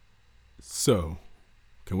So,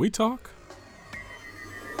 can we talk?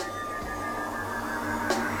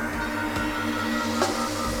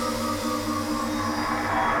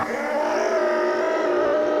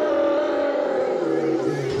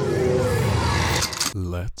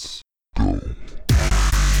 Let's go.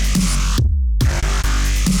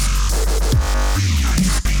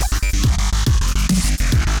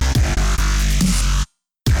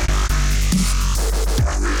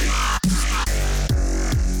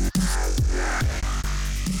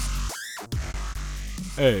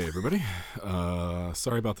 Hey everybody,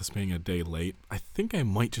 sorry about this being a day late. I think I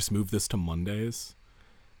might just move this to Mondays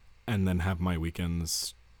and then have my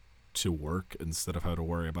weekends to work instead of how to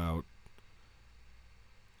worry about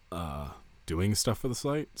doing stuff for the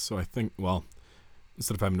site. So I think, well,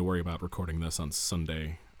 instead of having to worry about recording this on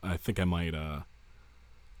Sunday, I think I might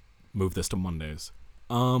move this to Mondays.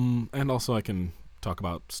 And also I can talk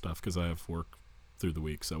about stuff because I have work through the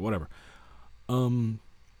week, so whatever.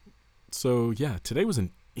 So yeah, today was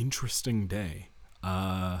an interesting day.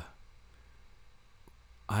 I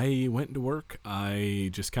went to work. I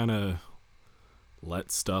just kind of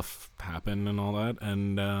let stuff happen and all that,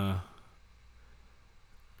 and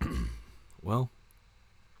well,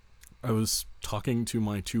 I was talking to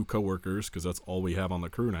my two coworkers because that's all we have on the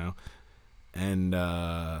crew now, and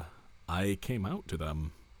I came out to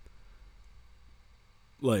them.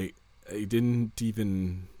 Like, I didn't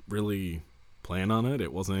even really plan on it.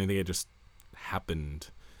 It wasn't anything. It just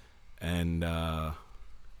happened, and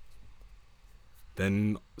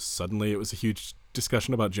then suddenly it was a huge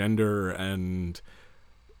discussion about gender and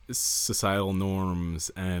societal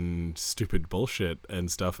norms and stupid bullshit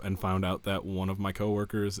and stuff, and found out that one of my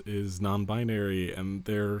coworkers is non-binary and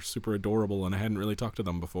they're super adorable, and I hadn't really talked to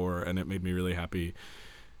them before, and it made me really happy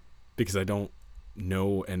because I don't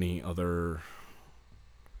know any other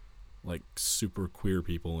like super queer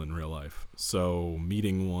people in real life. So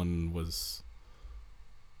meeting one was,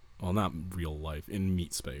 well, not real life, in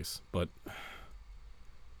meet space, but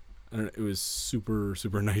I don't know, it was super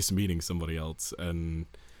nice meeting somebody else, and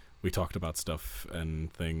we talked about stuff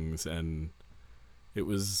and things, and it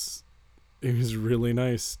was really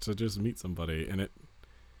nice to just meet somebody, and it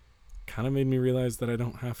kind of made me realize that I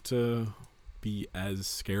don't have to be as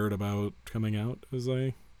scared about coming out as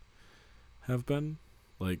I have been.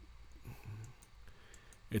 Like,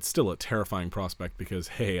 it's still a terrifying prospect because,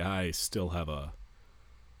 hey, I still have a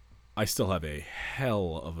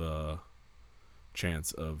hell of a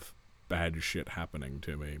chance of bad shit happening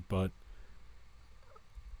to me, but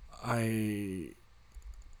I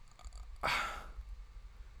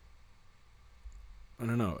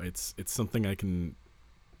don't know, it's something I can,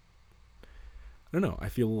 I don't know, I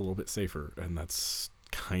feel a little bit safer, and that's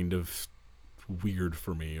kind of weird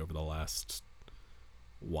for me over the last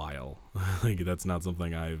while. Like, that's not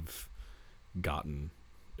something I've gotten,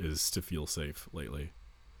 is to feel safe lately.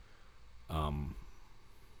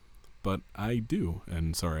 But I do,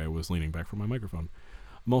 and sorry, I was leaning back from my microphone.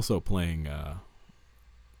 I'm also playing,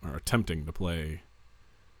 or attempting to play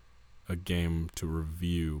a game to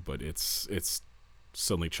review, but it's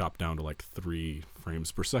suddenly chopped down to like 3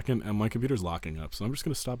 frames per second, and my computer's locking up, so I'm just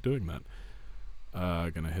gonna stop doing that.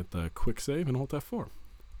 Gonna hit the quick save and hold F4.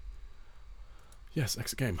 Yes,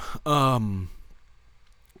 exit game.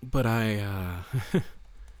 But I,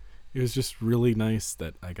 it was just really nice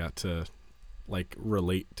that I got to, like,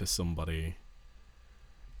 relate to somebody,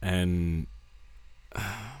 and, like,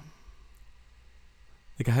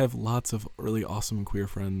 I have lots of really awesome queer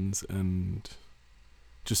friends, and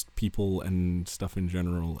just people and stuff in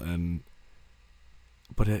general,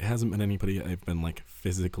 but it hasn't been anybody I've been, like,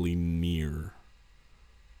 physically near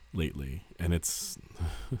lately, and it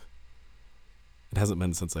hasn't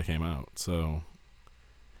been since I came out, so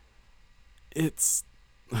it's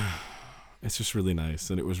just really nice,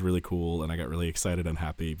 and it was really cool, and I got really excited and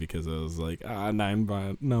happy because I was like,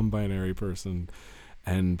 non-binary person,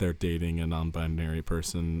 and they're dating a non-binary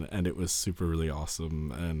person, and it was really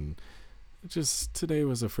awesome, and just today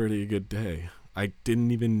was a pretty good day. I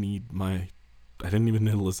didn't even need to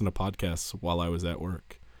listen to podcasts while I was at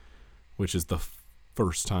work, which is the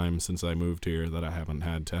first time since I moved here that I haven't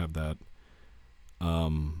had to have that.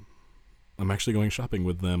 I'm actually going shopping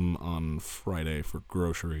with them on Friday for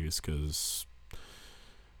groceries because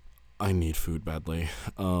I need food badly.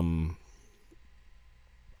 But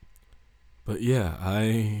yeah,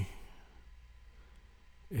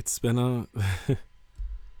 it's been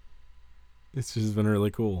it's just been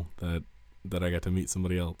really cool that I got to meet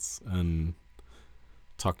somebody else and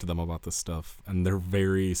talk to them about this stuff, and they're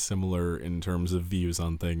very similar in terms of views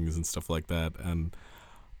on things and stuff like that, and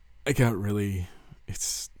I got really,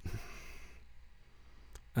 it's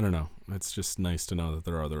I don't know. It's just nice to know that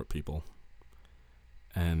there are other people.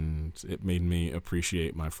 And it made me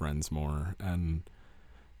appreciate my friends more and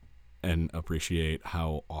appreciate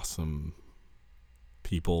how awesome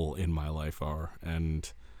people in my life are.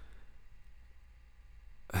 And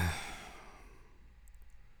I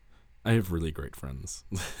have really great friends.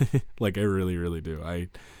 Like, I really, really do. I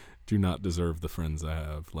do not deserve the friends I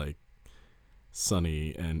have. Like,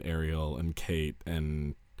 Sunny and Ariel and Kate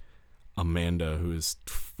and Amanda, who is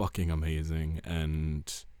fucking amazing,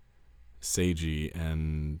 and Seiji,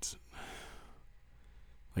 and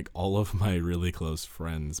like all of my really close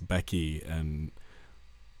friends, Becky and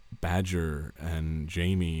Badger and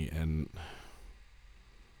Jamie, and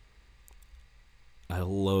I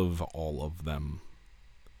love all of them.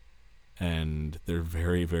 And they're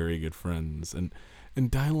very, very good friends. And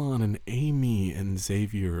Dylon and Amy and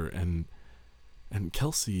Xavier and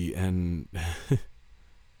Kelsey and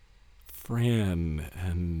Fran,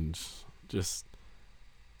 and just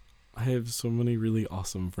I have so many really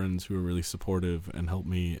awesome friends who are really supportive and help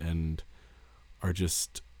me and are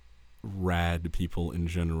just rad people in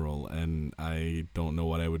general, and I don't know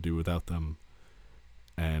what I would do without them.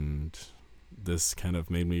 And this kind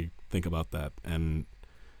of made me think about that, and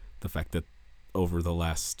the fact that over the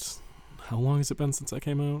last, how long has it been since I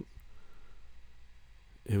came out?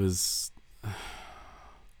 It was,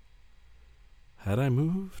 had I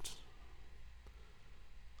moved?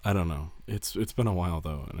 I don't know. It's been a while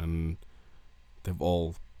though, and they've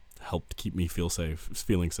all helped keep me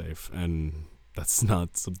feeling safe, and that's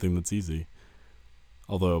not something that's easy.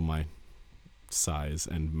 Although my size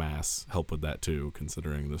and mass help with that too,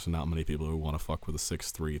 considering there's not many people who want to fuck with a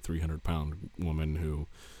 6'3", 300-pound woman who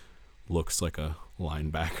looks like a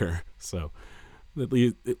linebacker. So at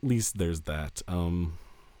least there's that.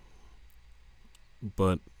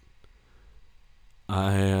 But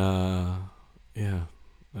yeah,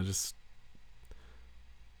 I just,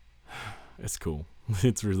 it's cool.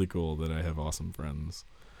 It's really cool that I have awesome friends.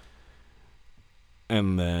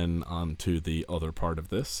 And then on to the other part of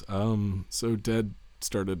this. So Dead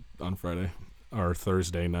started on Friday or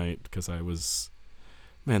Thursday night because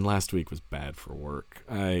last week was bad for work.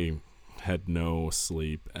 I had no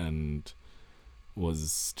sleep and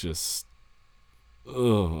was just,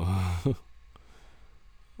 ugh.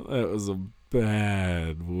 That was a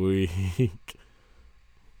bad week.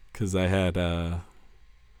 Because I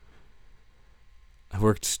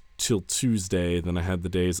worked till Tuesday, then I had the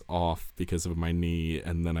days off because of my knee,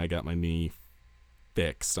 and then I got my knee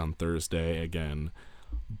fixed on Thursday again.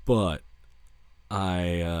 But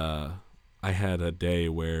I had a day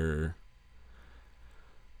where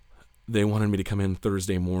they wanted me to come in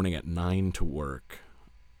Thursday morning at 9 to work.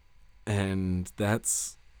 And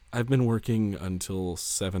I've been working until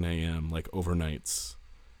 7 a.m., like overnights,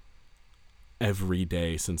 every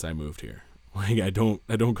day since I moved here. Like, I don't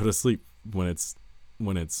go to sleep when it's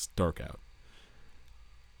dark out.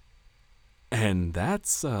 And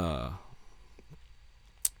that's a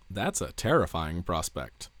terrifying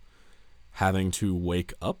prospect. Having to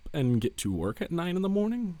wake up and get to work at 9 in the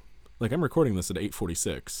morning. Like, I'm recording this at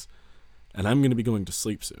 8:46, and I'm going to be going to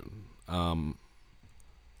sleep soon.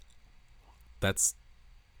 That's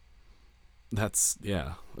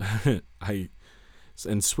yeah.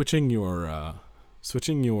 And switching your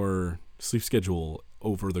sleep schedule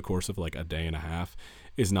over the course of like a day and a half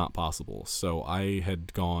is not possible. So I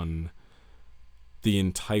had gone the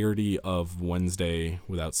entirety of Wednesday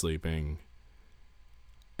without sleeping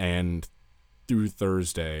and through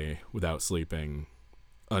Thursday without sleeping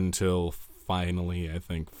until finally, I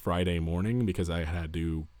think, Friday morning, because I had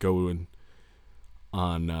to go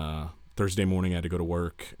on Thursday morning. I had to go to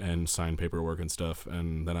work and sign paperwork and stuff,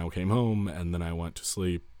 and then I came home, and then I went to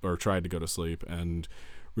sleep, or tried to go to sleep, and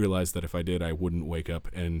realized that if I did, I wouldn't wake up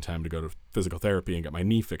in time to go to physical therapy and get my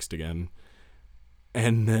knee fixed again.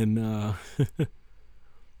 And then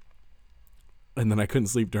and then I couldn't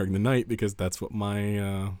sleep during the night because that's what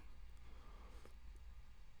my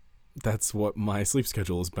sleep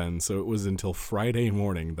schedule has been. So it was until Friday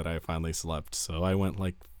morning that I finally slept. So I went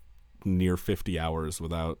like near 50 hours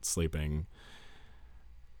without sleeping.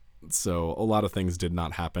 So a lot of things did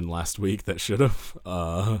not happen last week that should have.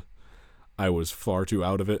 I was far too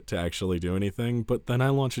out of it to actually do anything, but then I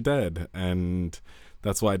launched Dead, and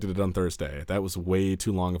that's why I did it on Thursday. That was way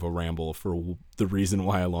too long of a ramble for the reason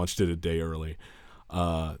why I launched it a day early.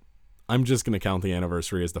 I'm just going to count the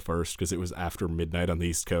anniversary as the first because it was after midnight on the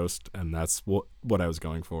East Coast, and that's what I was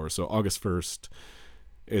going for. So August 1st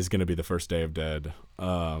is going to be the first day of Dead.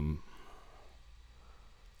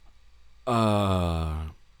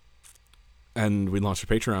 And we launched a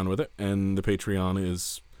Patreon with it, and the Patreon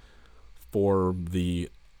is for the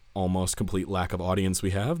almost complete lack of audience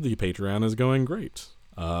we have, the Patreon is going great.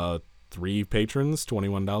 3 patrons,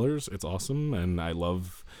 $21. It's awesome, and I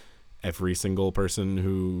love every single person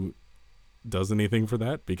who does anything for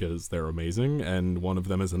that because they're amazing, and one of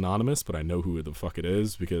them is anonymous, but I know who the fuck it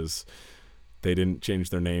is because they didn't change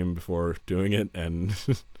their name before doing it, and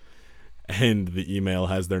and the email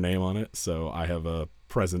has their name on it, so I have a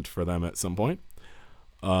present for them at some point.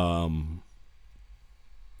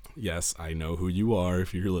 Yes, I know who you are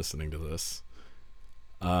if you're listening to this.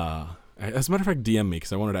 As a matter of fact, DM me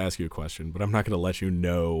because I wanted to ask you a question, but I'm not going to let you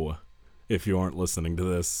know if you aren't listening to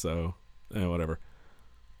this, so whatever.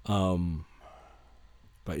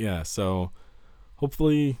 But yeah, so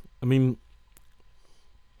hopefully, I mean,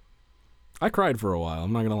 I cried for a while,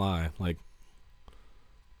 I'm not gonna lie. Like,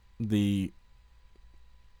 the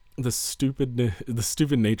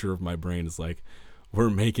stupid nature of my brain is like,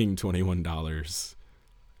 we're making $21.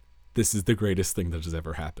 This is the greatest thing that has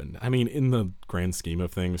ever happened. I mean, in the grand scheme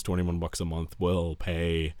of things, $21 a month will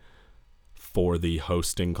pay for the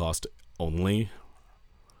hosting cost only,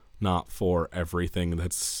 not for everything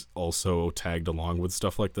that's also tagged along with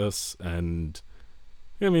stuff like this. And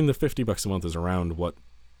I mean, the $50 a month is around what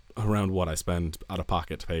I spend out of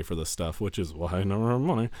pocket to pay for this stuff, which is why I never have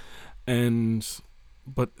money.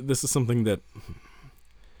 But this is something that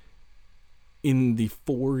in the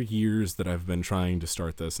 4 years that I've been trying to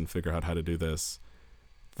start this and figure out how to do this,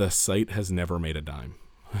 the site has never made a dime.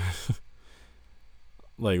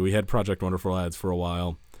 Like, we had Project Wonderful ads for a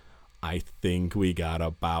while. I think we got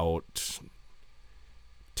about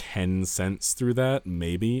 10 cents through that,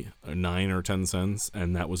 maybe 9 or 10 cents,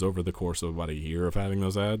 and that was over the course of about a year of having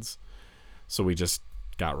those ads. So we just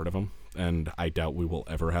got rid of them, and I doubt we will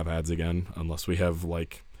ever have ads again unless we have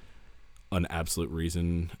like an absolute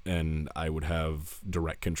reason, and I would have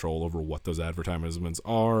direct control over what those advertisements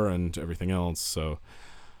are and everything else. So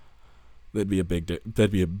that'd be a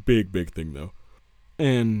big thing though.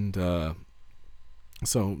 And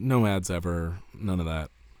so no ads ever, none of that.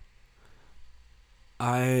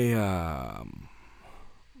 My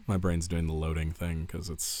brain's doing the loading thing because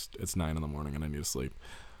it's 9 in the morning and I need to sleep.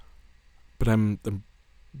 But I'm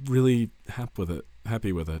really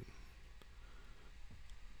happy with it.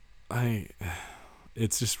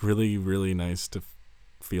 It's just really, really nice to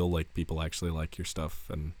feel like people actually like your stuff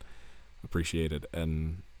and appreciate it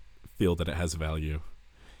and feel that it has value.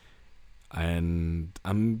 And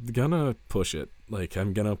I'm gonna push it. Like,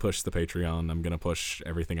 I'm gonna push the Patreon. I'm gonna push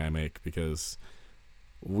everything I make because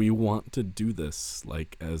we want to do this,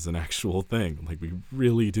 like, as an actual thing. Like, we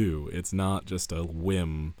really do. It's not just a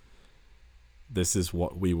whim. This is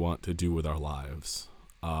what we want to do with our lives.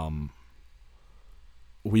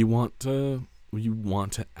 We want to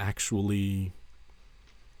actually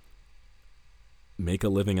make a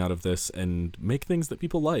living out of this and make things that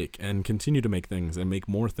people like and continue to make things and make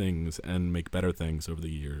more things and make better things over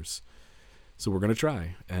the years. So we're going to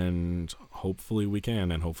try, and hopefully we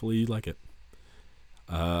can, and hopefully you like it.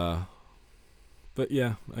 But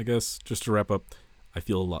yeah, I guess just to wrap up, I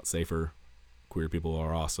feel a lot safer. Queer people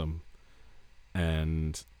are awesome.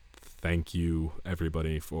 And thank you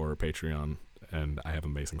everybody for Patreon, and I have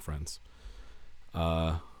amazing friends.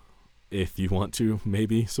 If you want to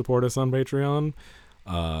maybe support us on Patreon,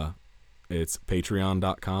 it's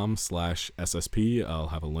patreon.com/SSP. I'll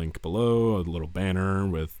have a link below, a little banner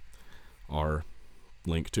with our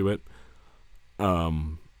link to it.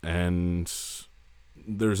 And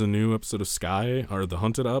there's a new episode of Sky, or The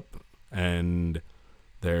Hunted up, and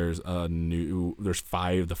there's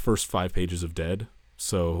the first 5 pages of Dead.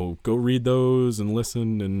 So go read those and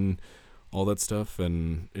listen and all that stuff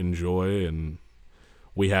and enjoy, and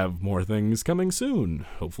we have more things coming soon.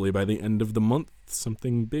 Hopefully by the end of the month,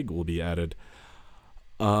 something big will be added.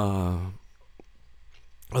 Other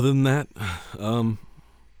than that,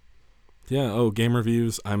 game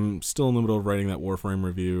reviews. I'm still in the middle of writing that Warframe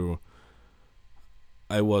review.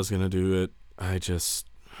 I was going to do it.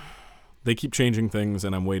 They keep changing things,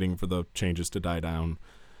 and I'm waiting for the changes to die down.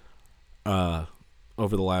 Over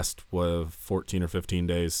the last 14 or 15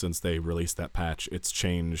 days since they released that patch, it's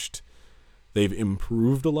changed. They've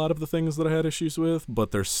improved a lot of the things that I had issues with,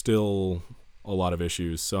 but there's still a lot of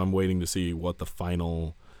issues. So I'm waiting to see what the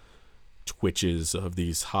final twitches of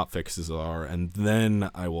these hotfixes are, and then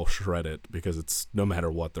I will shred it, because it's no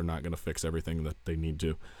matter what, they're not going to fix everything that they need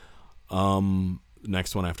to.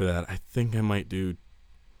 Next one after that, I think I might do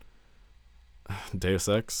Deus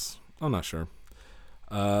Ex. I'm not sure.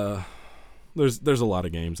 There's a lot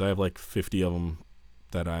of games. I have like 50 of them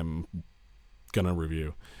that I'm gonna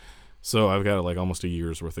review. So I've got like almost a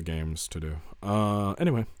year's worth of games to do.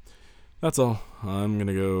 Anyway, that's all. I'm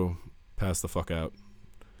gonna go pass the fuck out.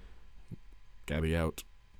 Gabby out.